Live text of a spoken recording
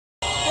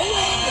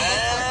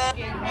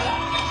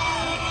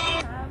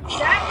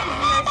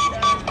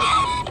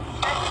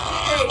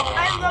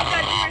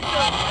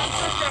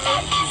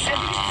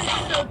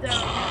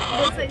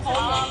Introduce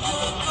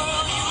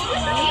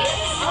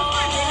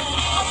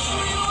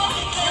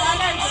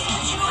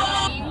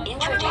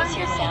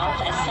yourself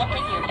as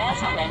something your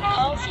best friend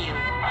calls you.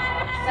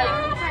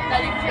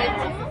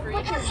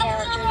 Put your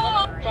character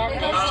look, then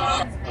this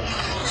to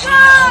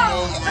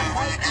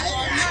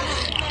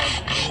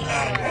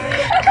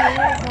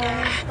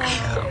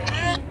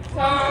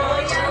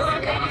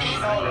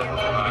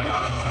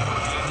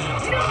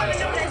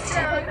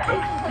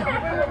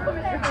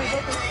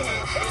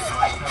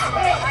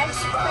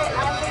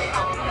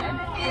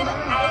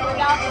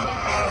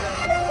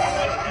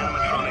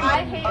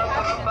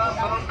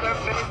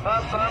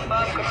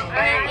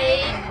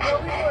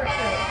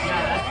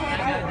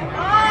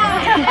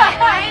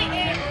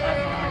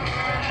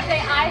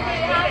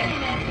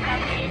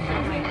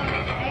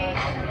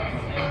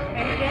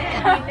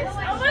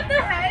What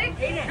the heck?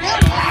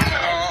 All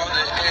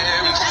the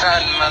air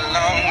inside my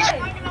lungs.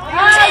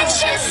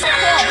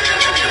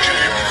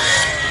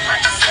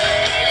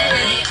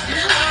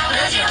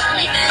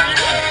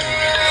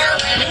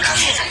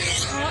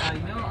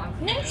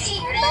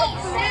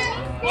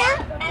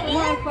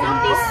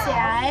 Don't be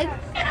sad.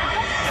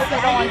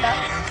 Okay, don't want that.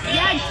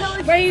 Yeah, tell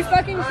us. Wait, he's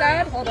fucking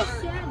sad? Hold up.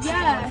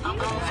 Yeah.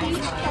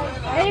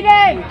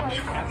 Aiden!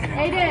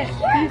 Aiden,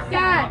 he's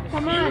sad.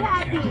 Come on.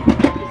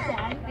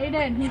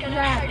 Aiden, he's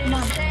sad. Come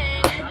on.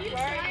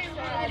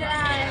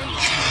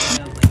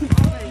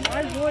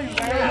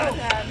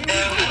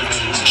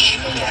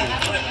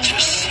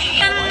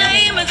 The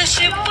name of the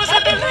ship was a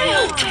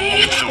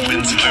loyalty. The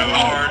winds blew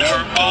hard,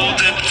 her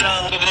bold and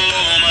down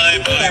below my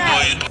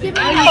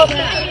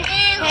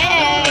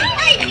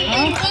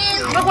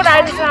Look what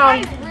I just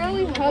found.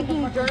 Really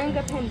hugging during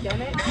the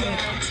pandemic?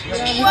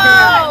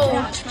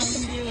 Whoa!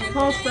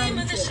 Whole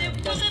friendship.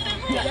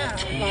 Yeah.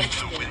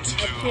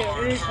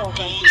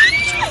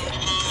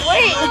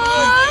 Wait!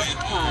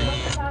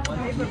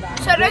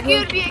 Shadaki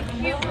would be a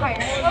cute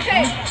pirate.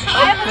 Okay.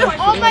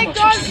 Oh my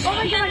god! Oh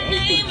my god!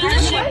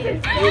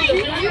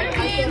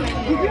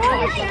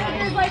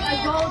 There's like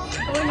adults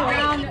going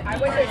around.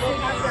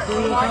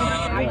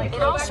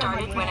 It all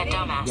started when a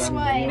dumbass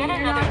met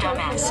another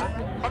dumbass,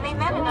 and they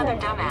met another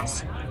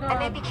dumbass, and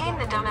they became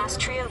the dumbass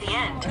trio. The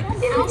end.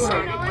 It all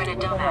started when a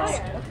dumbass.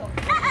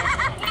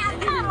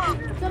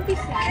 Don't be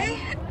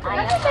sad.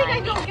 That's the thing I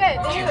don't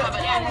get. Do you have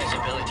any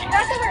invisibility?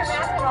 That's what we're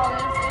mad at all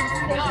this.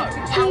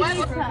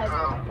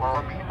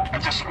 I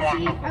just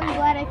want. I'm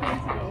glad I came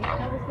today.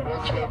 I was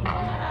gonna skip.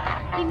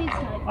 He needs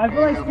hug. I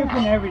feel like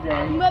skipping every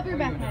day. Move your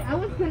backpack. I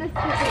was gonna skip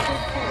it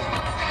this day.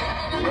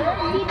 He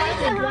needs a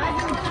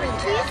hug.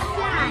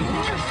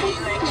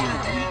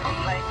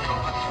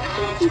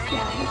 He's sad. He's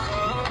sad.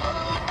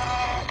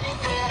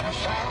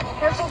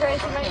 Careful,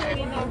 Grace. You might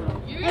be in there.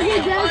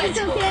 Okay, Jones, it's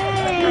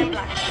okay.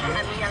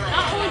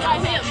 Not only by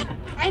him.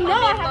 I know I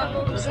have a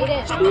little bit.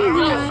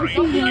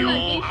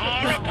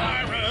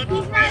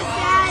 He's not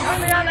sad.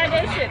 Only on that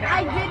day shit.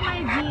 I did my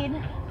deed.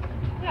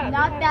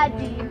 Not that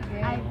deed.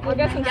 I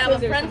guess some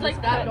scissors. Friends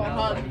like that don't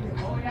hug.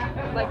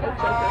 Like a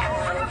joker.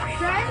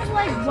 Friends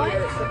like what?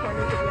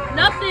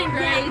 Nothing,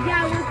 Grace.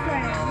 Yeah, we're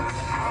friends.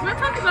 I'm not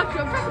talking about you.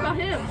 I'm talking about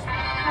him. Oh,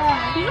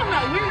 He's on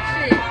that weird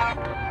shit.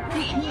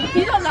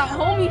 He's on that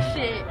homie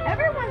shit.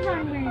 everyone's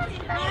on weird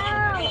shit.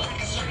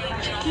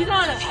 He's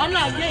on it. I'm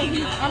not gay.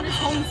 He's on this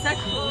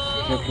homosexual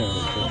shit. Okay.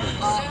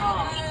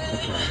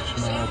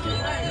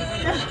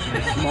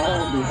 Small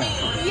will be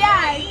happy.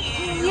 Yeah,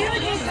 you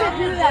need to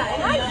do that.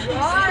 I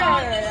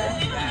tried.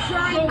 I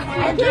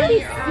can't be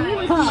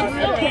serious.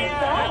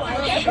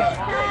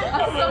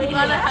 I'm so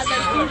glad I had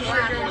that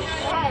cheeseburger.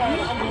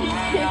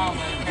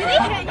 Did he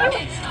hit you?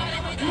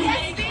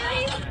 Yes,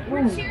 Bailey.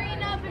 We're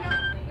cheering up and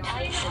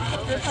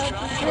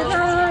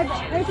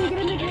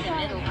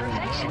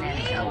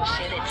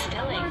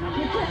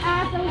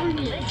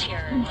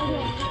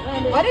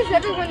Why does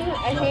everyone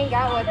I hang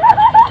out with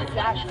have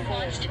that shit?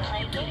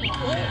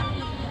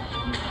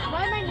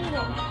 why am I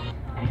kneeling?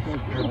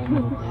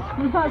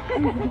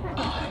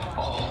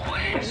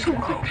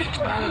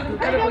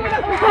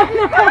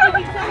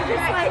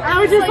 I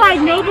was just like,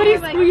 nobody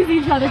squeeze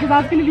each other because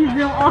that's going to be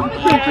real awkward.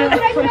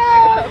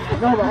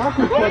 No, the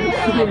awkward part is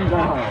sitting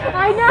down.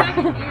 I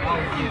know.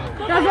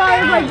 That's why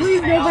I was like,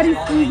 please nobody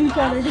squeeze each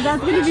other because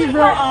that's going to be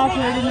real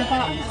awkward in the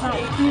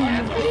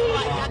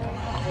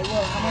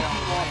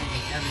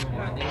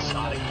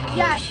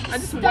Yeah, I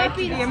just wiped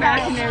the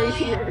imaginary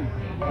tear.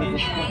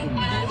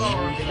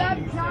 stop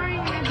drawing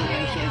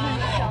imagination on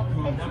yourself.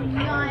 It's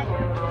not.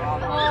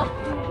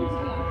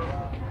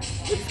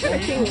 It's kind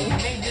of cool.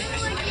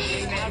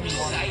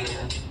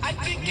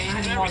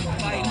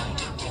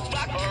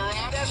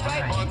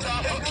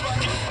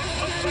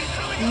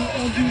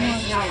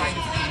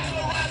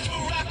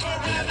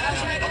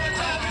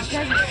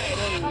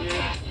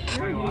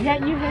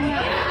 Yeah, you hang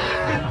out.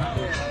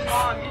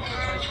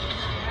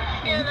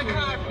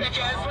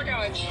 We're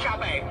going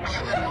shopping.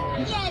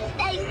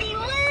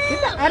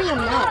 Get that out of your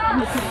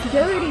mouth. It's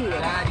dirty.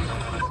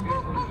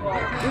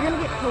 You're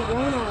gonna get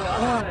corona.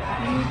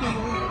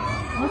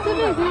 What's the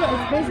big deal?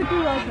 It's basically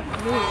like a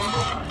flu.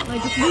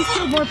 Like, if you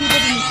kill more people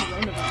than the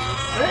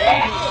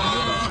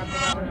coronavirus.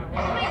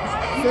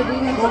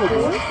 sibling in school?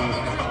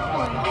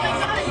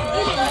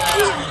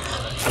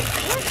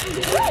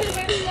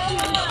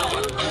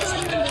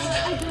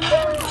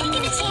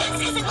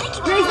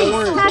 Gracie,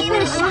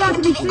 Patrick, I'm about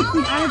to be 16.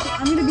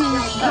 I'm gonna be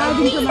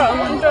driving to my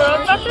own.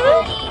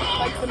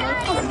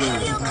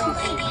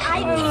 I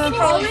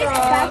always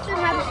expect to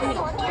have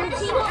 13.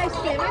 I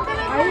say my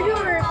birthday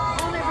or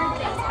on my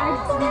birthday. I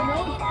don't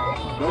know.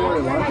 Don't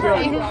worry, last year I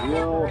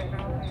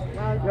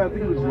yeah, I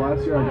think it was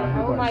last year I got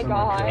hit by my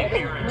God. No, I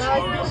think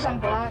some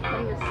black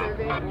thing is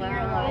survey in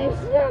my life. I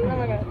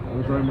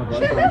was riding my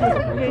bike.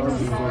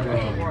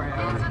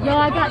 Yo,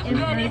 I got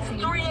information.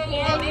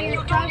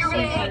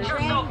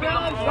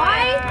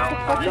 Why?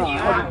 No, I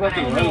had to press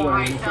it right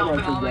away. And so I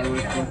said that I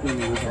was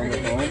fucking on the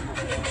phone.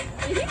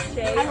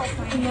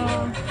 No.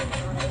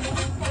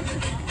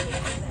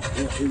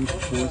 It was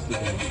forced to be.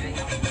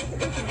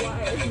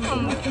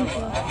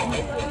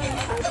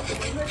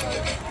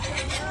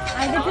 I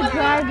get to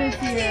drive this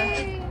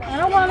year. I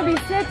don't want to be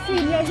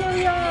 16, yet here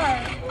we are.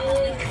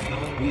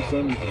 I'm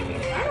 17. I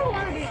don't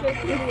want to be 15.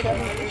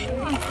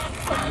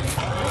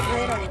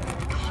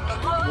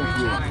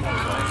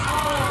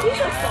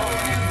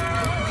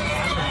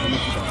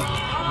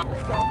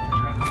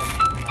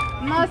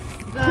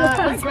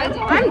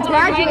 I'm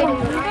graduating.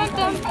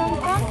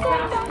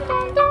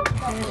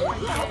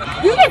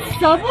 You get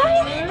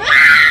Subway?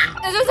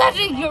 This was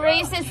actually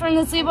Grace's from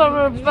the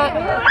sleepover, but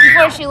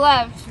before she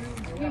left.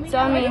 So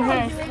I mean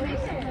her.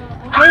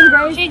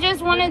 She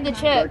just wanted the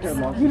chips.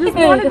 You just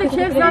wanted the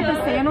chips, not the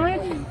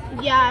sandwich?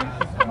 Yeah.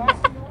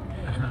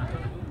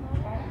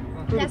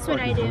 That's what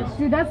I do.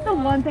 Dude, that's the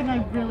one thing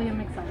I really am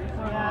excited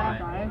for when I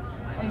drive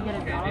and get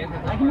a job.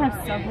 I can have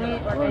Subway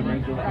or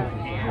anything.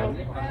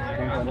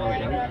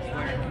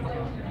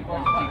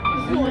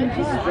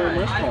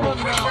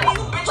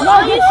 No,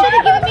 you should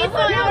have given me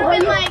phone. I would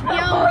have been like, yo,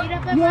 meet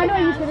up at You my know what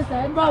you house. should have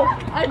said? Bro,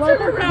 I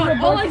turned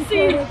around. All I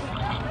see is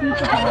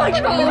I'm like,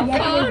 oh,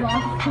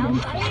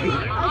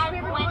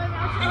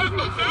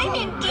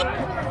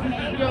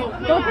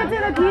 Go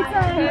consider pizza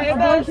and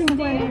abortion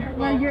clinic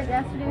where your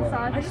yesterday's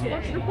sausage.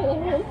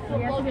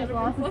 Yesterday's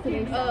losses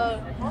today.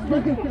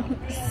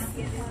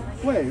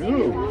 Wait,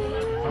 who?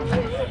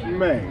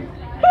 May.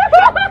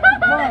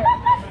 What?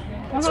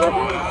 What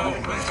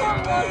happened?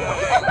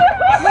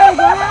 Wait,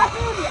 what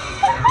happened?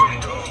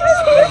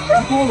 You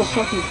pulled a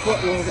fucking foot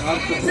out of the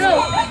no,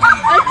 I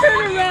turn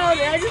around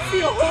and I just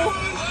see a whole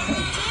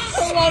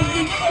long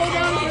thing fall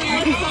down to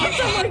my socks.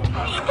 I'm like,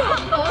 what the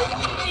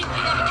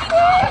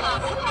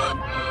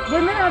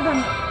Women have the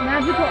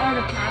magical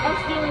art of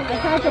tapping. They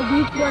catch a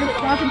weak word of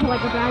stuff until like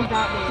a bag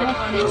got me.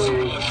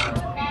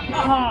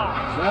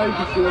 Now you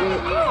can see it.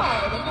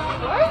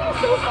 Why are you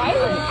so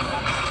violent?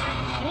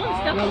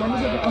 Yeah, let me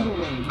get the other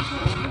one.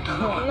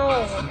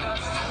 No.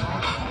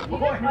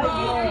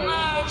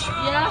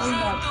 Yeah.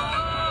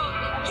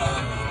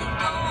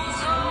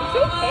 So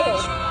pale.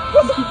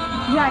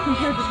 Yeah,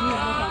 compared to me, I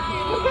look like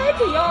Compared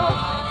to y'all.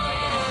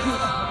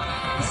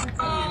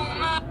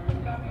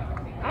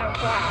 I'm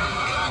flat.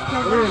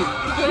 I'm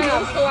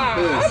flat.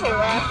 I'm a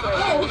rapper.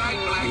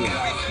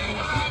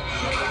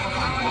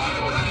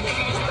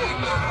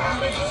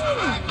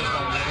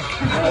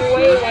 I'm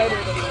way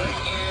lighter than you.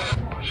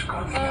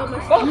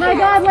 Oh my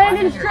god,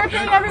 Landon's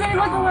tripping, everybody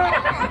look away!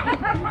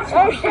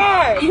 Oh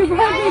shit! You're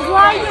gonna be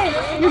blinded!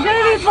 You're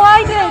gonna be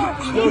blinded!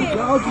 Yo,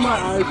 gouge my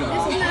eyes out.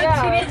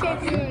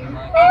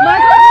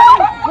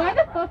 Why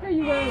the fuck are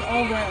you wearing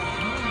all red?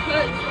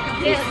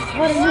 Yes.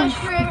 What are you?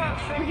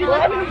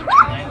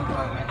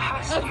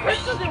 A Chris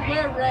doesn't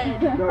wear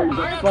red. No, he's a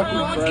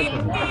fucking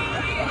freshman.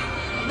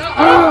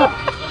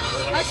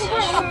 I can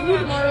wear all blue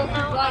tomorrow if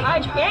you'd like. I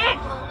can't!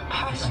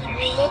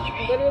 You look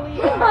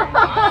literally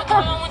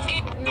almost.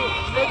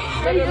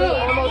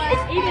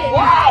 It's Eden.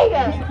 Why?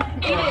 Eden.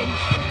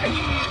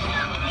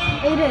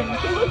 Aiden.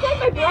 He looks like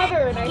my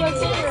brother and I can't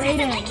see her.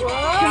 Aiden.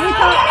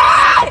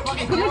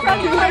 Can we talk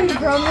about how you've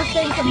grown this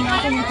thing from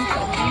nothing into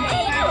something?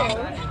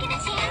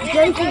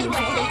 Gracie,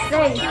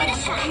 Grace.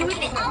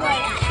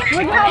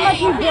 Look how much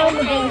you've grown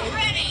the bush.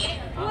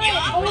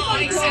 Oh my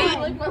god,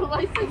 like my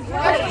license.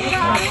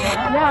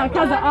 Yeah,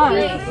 because of us.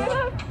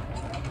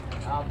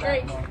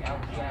 Great.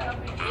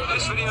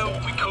 This video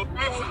we go.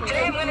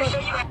 Today I'm gonna show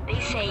you how they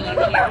say you here.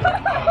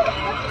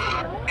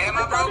 Am I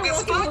broke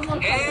as fuck?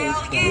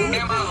 Hell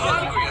yeah. Am I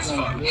hungry as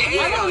fuck?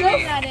 Hell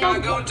yeah. Am I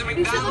going to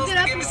McDonald's to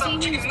give me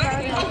some chicken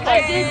nuggets? I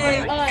did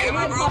when Am I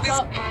broke as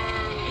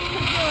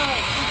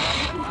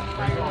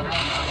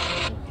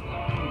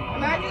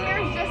Imagine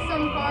there's just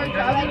some car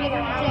driving in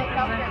your jet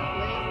up there.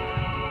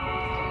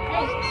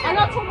 I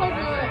got told by the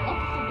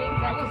officer game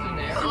that was in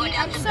there.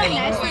 I'm so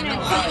nice when I'm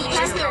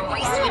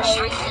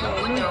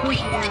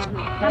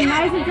I'm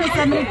nice until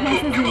somebody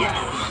pisses me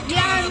off.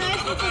 Yeah, I'm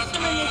nice because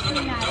someone makes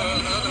me mad.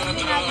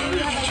 Maybe not when you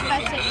have like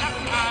festive.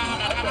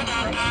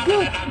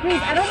 Dude,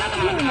 Grace, I don't know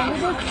if you remember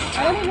this.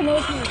 I don't even know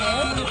if you were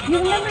there. You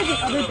remember the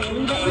other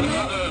Bailey that we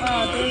met?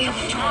 Bailey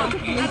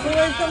Luther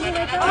or something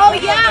like that? Oh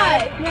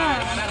yeah!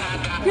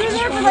 Yeah. She was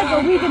there for like a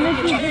week and then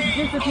she just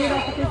disappeared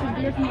off the face of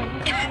the earth.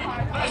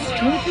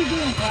 Maybe she's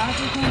doing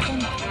class or something.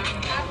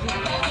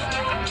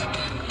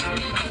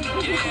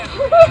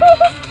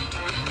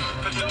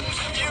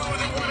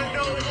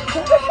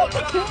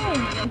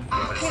 doing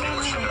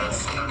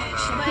this?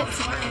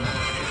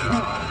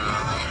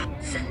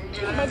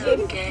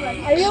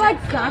 Are you like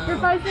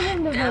sacrificing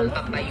him to those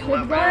kids?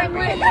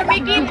 We're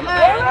making a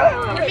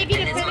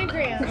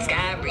pentagram.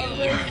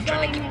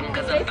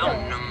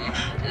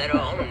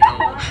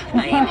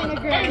 Wait.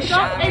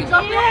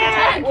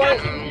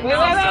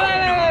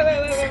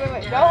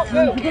 Don't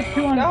move.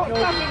 Don't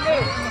fucking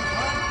move.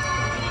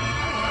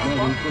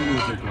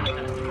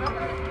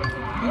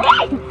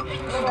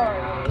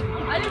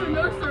 I didn't even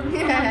notice them.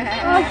 Oh,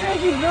 I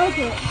think you broke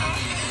it.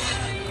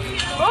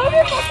 Oh,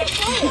 you're fucking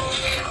fine.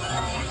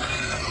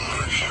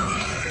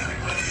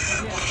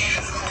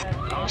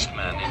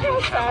 So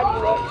sad,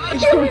 bro.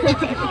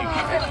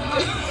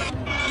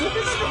 Look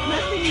at the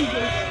blessing you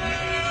did.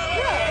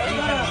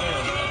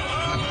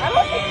 I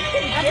don't think you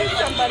can give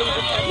somebody the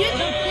touch.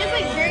 It's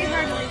like very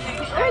hard to reach.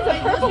 There's a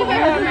purple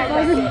hair on my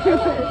leg.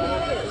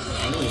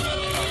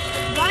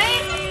 What?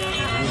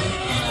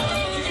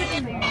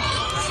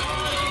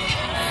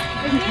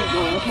 No,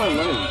 that's my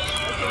leg.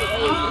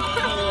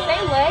 Say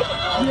leg?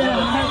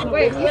 Yeah.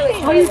 Wait, really?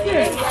 Are you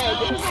serious?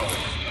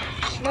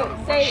 No,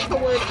 say the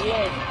word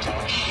leg.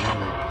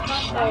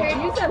 Oh,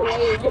 you said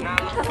leg.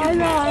 I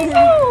know.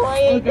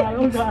 Leg.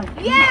 Oh god.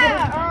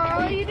 Yeah!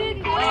 Oh, you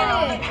didn't get it. I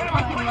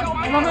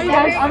love how you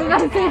guys, I'm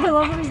gonna say I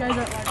love how you guys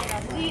are.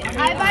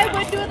 I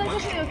would do it like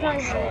this, it was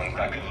probably hurt.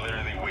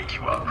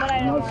 But I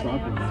don't want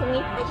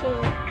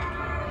to.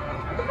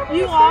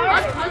 You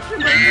are?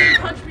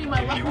 Punch me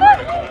my left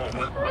leg.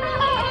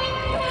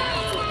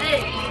 Hey,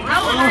 I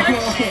was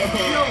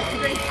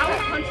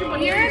punching when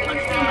you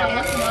punched me in my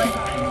left leg.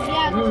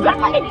 Yeah. That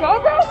fucking go,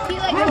 bro? He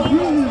like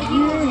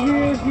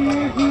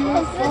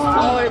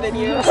Taller than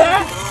you. I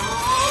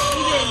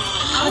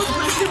was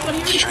punching when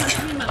you punched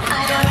me in my left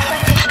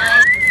leg.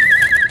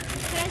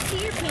 Can I see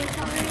your pants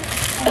already?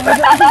 I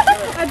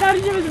thought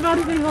she was about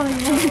to say something.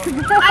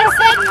 I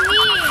said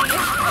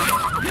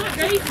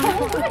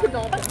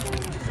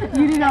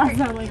You do not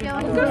sound like me! it.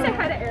 Let's go say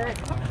hi to Eric.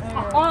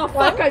 Oh,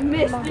 fuck, I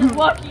missed. You're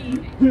lucky.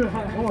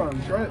 Hold on,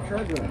 try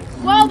this.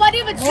 Whoa, what do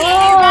you have a chain in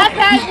your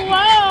backpack?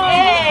 Whoa!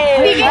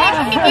 Hey. He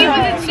getting kinky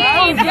with a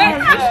chain!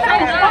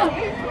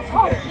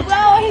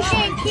 Whoa, he's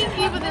getting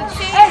kinky with a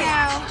chain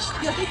now.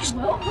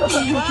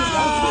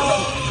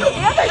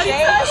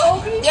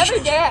 The other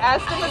day I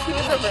asked him if he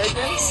was a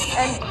virgin,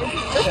 and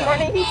this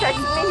morning he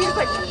texted me, he was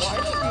like, why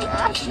did you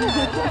ask me?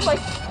 I'm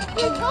like,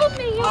 you told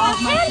me you had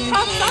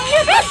handcuffs on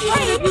your back. What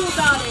did you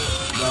about it?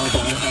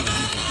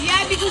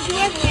 Yeah, because you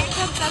have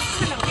handcuffs, that's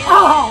kind of weird.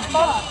 Oh,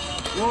 fuck.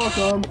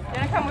 Welcome. Can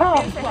I come with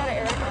you and say hi to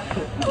Eric?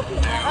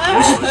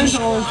 Thanks,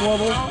 Orange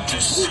Level.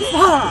 Does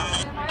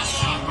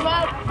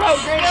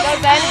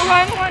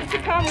anyone want to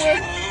come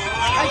with?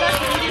 I got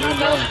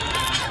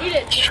you. Eat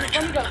it.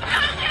 Let me go.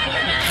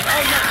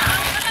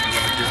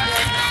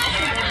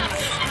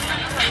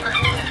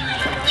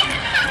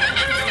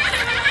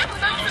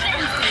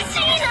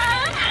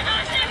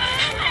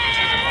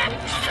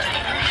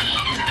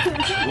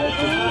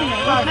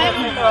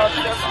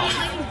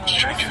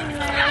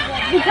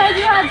 because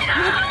you have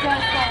switch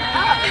guts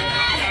on.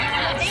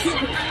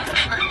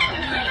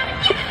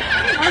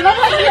 I love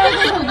how you have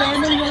like a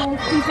random little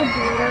piece of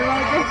glitter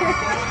right there.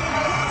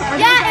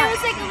 Yeah, it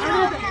was like a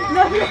little...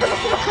 No, you're not.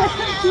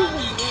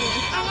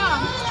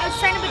 I was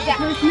trying to put that.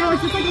 No,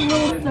 it's just like a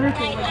little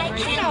circle. Like, right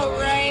I know,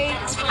 right?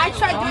 I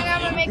tried doing that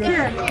to make it...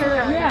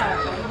 yeah.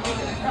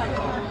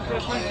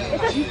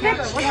 It's a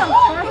sticker. What the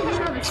fuck? You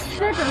have a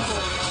sticker for?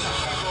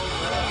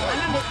 I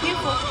know, it's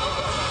beautiful.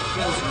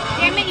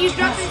 Damn it, you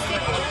dropped the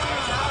sticker.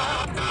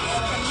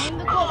 Name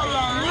the quote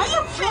along. I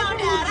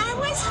found out I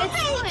was it's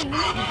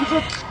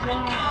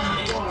fun.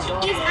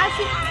 He's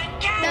actually...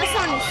 That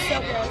song is so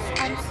gross.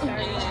 I'm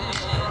sorry.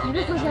 You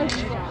just look like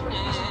you.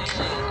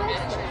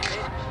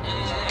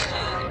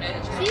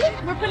 See?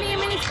 We're putting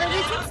him in his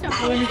early TikTok.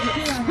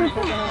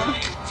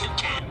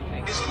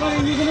 What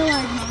are you gonna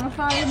like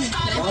modify him?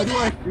 Why do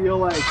I feel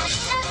like as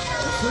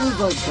soon as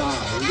I die,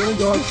 you're gonna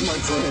go up to my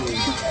grave.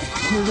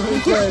 You're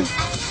gonna say,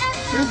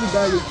 here's a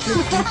bag of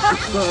chips,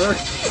 sir.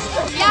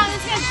 Yeah, I'm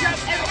just gonna drop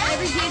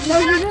every day. No,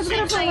 you're just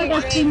gonna put like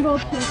a single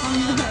chip on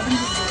your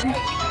head.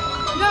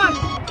 No,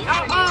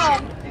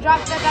 drop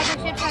that bag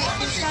of chips on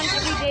his son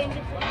every day. And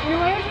just, The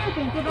way if you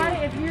think about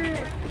it, if you're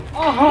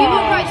people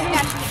probably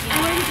snatch me.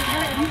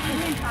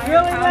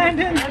 really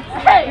Landon,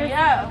 Hey,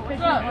 yeah.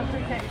 What's up?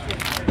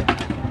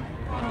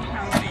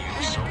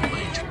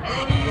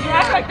 You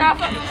act like that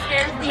fucking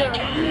scares me.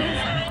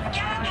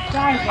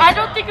 I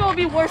don't think it will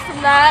be worse than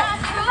that.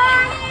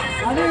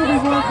 I think it'll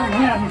be worse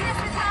than him.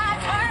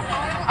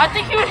 I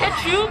think he would hit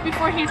you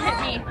before he'd hit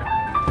me.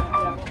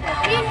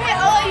 He hit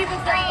all of you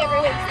before he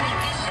ever hits me.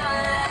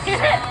 He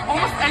hit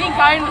almost any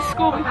guy in the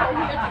school before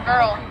he hit the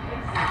girl.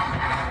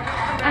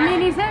 I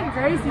mean, he's hit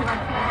Gracie like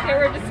that. They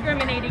were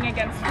discriminating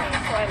against me,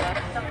 so I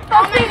left.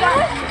 Oh my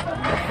god.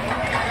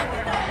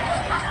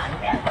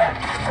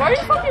 Why are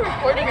you fucking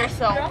recording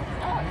yourself?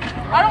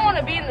 I don't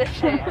want to be in this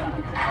shit.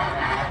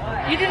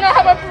 You do not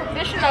have my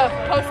permission to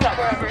post that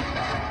wherever.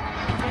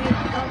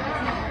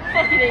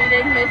 Fucking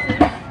eating, misses.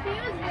 He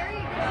was very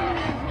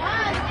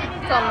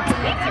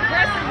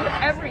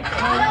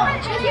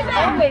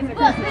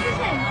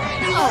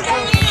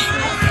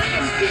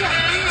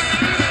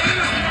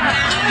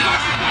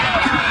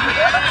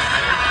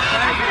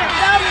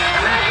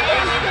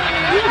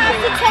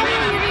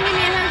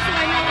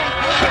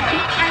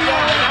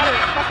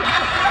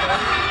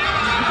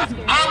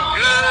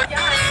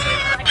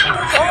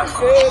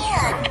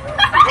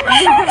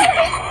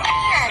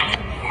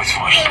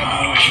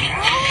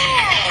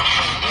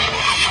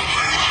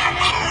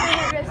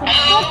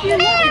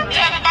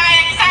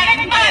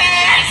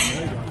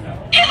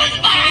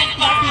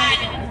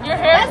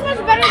That's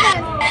much better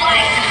than.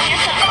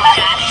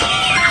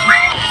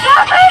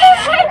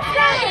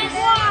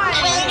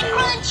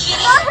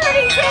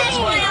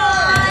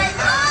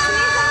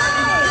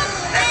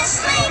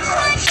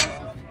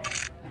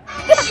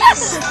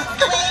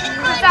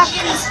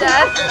 Fucking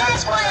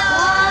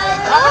stuff.